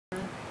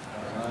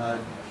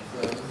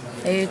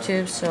Hey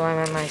YouTube, so I'm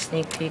at my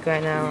sneak peek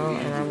right now,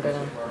 and I'm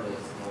gonna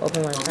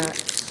open my pack.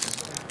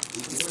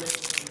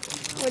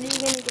 What are you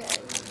gonna get?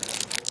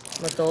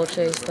 My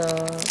Dolce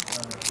stuff.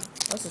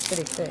 This is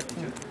pretty sick.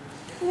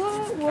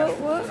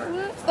 What?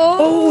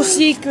 Oh,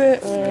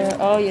 secret rare.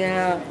 Oh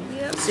yeah.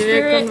 Yep.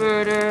 Spirit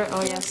converter.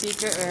 Oh yeah,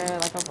 secret rare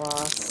like a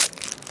boss.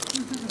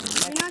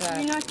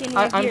 You're not getting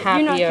I'm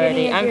happy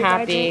already. I'm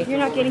happy. You're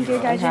not getting your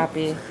I'm gadget.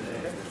 happy.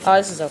 Oh,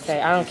 this is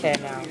okay. I don't care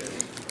now.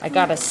 I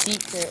got a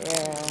secret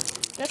rare.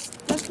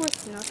 That's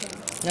worth nothing.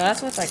 No,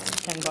 that's worth like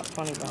 10 bucks,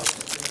 20 bucks.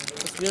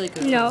 It's really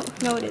good. No,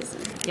 it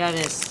isn't. Yeah, it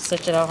is.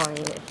 Search it out,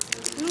 honey. Okay.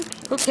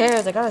 Who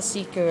cares? I got a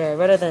secret rare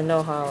rather than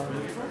no how.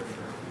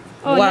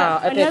 Oh, Wow,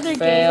 no, epic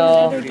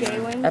fail. Another gay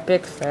one.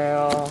 Epic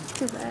fail.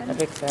 Too bad.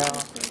 Epic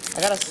fail.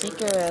 I got a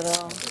secret rare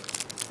though.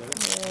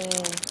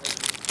 Yay.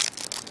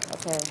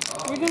 Okay.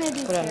 You're gonna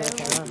do Put it under the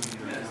terrible.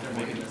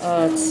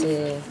 camera. Let's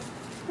see.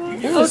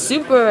 Ooh,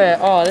 super rare.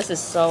 Oh, this is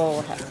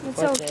so It's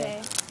worth okay.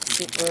 it.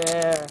 Super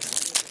rare.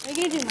 Are you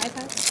gonna do my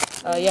pack?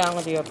 Yeah, I'm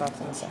gonna do your packs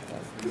in a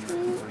second.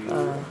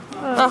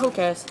 Who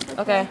cares?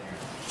 Okay.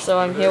 So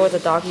I'm here with the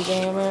doggy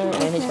gamer,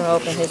 and he's gonna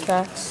open his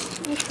packs.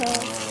 Okay.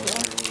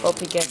 Hope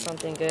he gets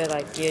something good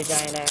like Gear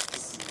Giant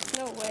X.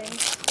 No way.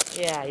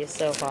 Yeah, you're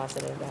so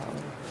positive that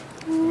one.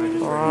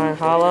 Come on,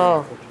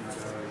 hollow.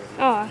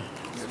 Oh.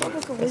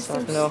 This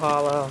one, no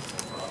hollow.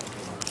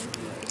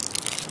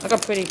 Like a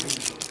pretty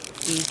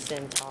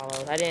decent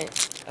hollow. I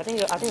think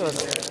it was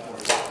okay.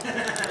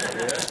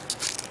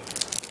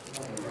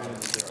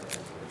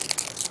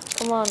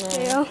 Come on, man.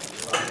 Fail.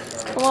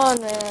 Come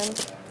on, man.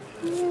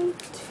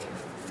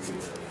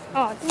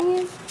 Oh, dang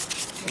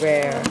it.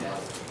 Rare.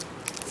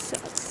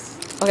 Sucks.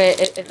 Okay,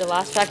 if the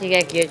last pack you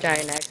get Gear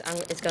Giant X,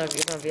 it's gonna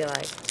be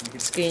like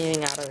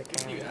screaming out of the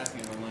camera.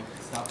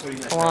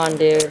 Come on,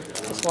 dude.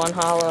 Just one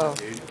hollow.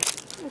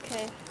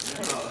 Okay.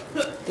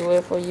 Do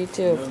it for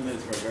YouTube.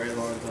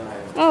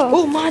 Oh.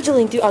 Oh,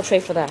 moduling, dude. I'll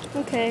trade for that.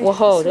 Okay.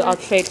 Whoa, dude. I'll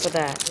trade for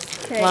that.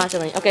 Okay.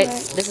 Moduling. Okay,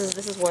 Right. this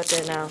is worth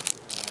it now.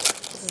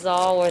 This is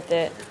all worth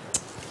it.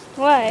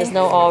 Why? There's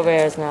no all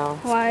rares now.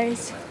 Why?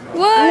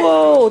 What?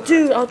 Whoa,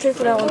 dude. I'll trade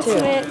for that one too.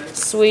 Ultimate.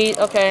 Sweet.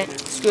 Okay.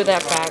 Screw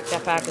that pack.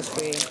 That pack is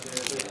free.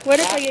 What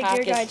if I That get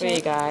pack your is free,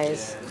 gadget?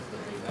 guys.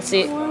 Let's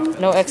see.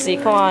 No XC.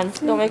 Come on.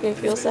 Don't make me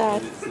feel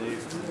sad.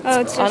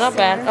 Oh, it's just Not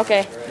bad.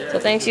 Okay. So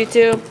thanks,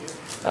 YouTube.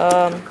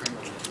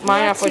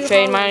 Mine are for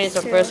trade. Mine is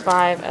the first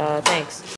 5. Thanks.